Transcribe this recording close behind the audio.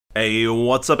Hey,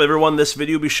 what's up everyone? This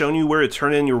video will be showing you where to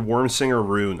turn in your Wormsinger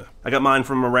Rune. I got mine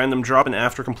from a random drop, and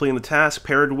after completing the task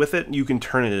paired with it, you can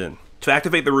turn it in. To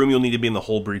activate the room, you'll need to be in the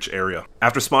Hull Breach area.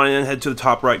 After spawning in, head to the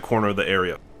top right corner of the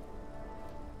area.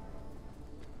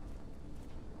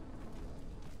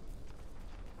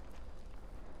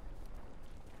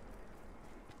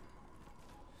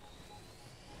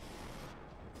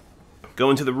 Go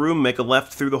into the room, make a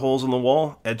left through the holes in the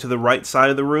wall, head to the right side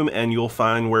of the room, and you'll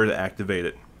find where to activate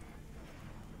it.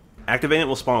 Activating it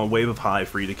will spawn a wave of hive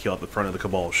for you to kill at the front of the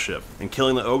Cabal's ship, and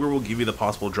killing the ogre will give you the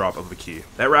possible drop of the key.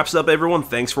 That wraps it up everyone,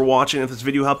 thanks for watching. If this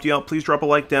video helped you out, please drop a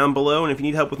like down below, and if you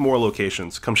need help with more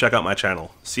locations, come check out my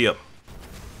channel. See ya!